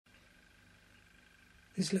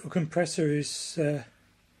This little compressor is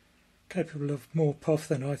capable of more puff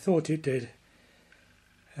than I thought it did.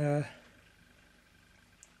 I've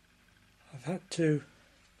had to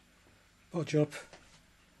bodge up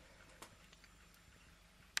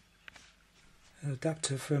an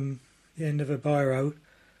adapter from the end of a biro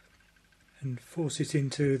and force it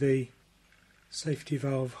into the safety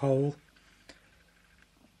valve hole,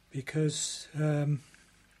 because the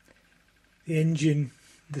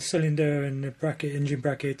cylinder and the engine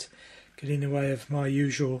bracket get in the way of my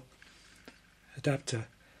usual adapter.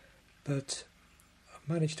 But I've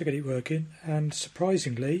managed to get it working, and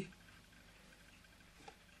surprisingly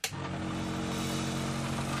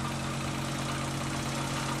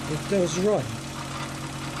it does run.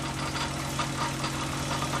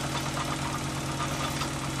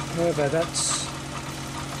 However, that's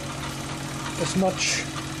as much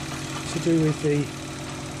to do with the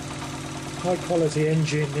high quality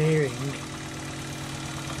engineering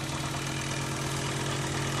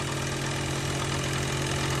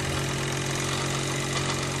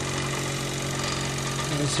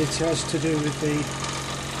as it has to do with the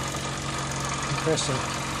compressor,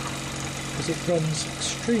 because it runs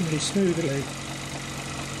extremely smoothly.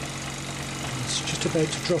 It's just about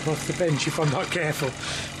to drop off the bench if I'm not careful.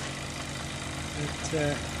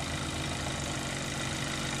 But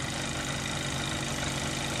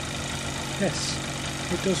yes,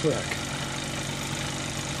 it does work.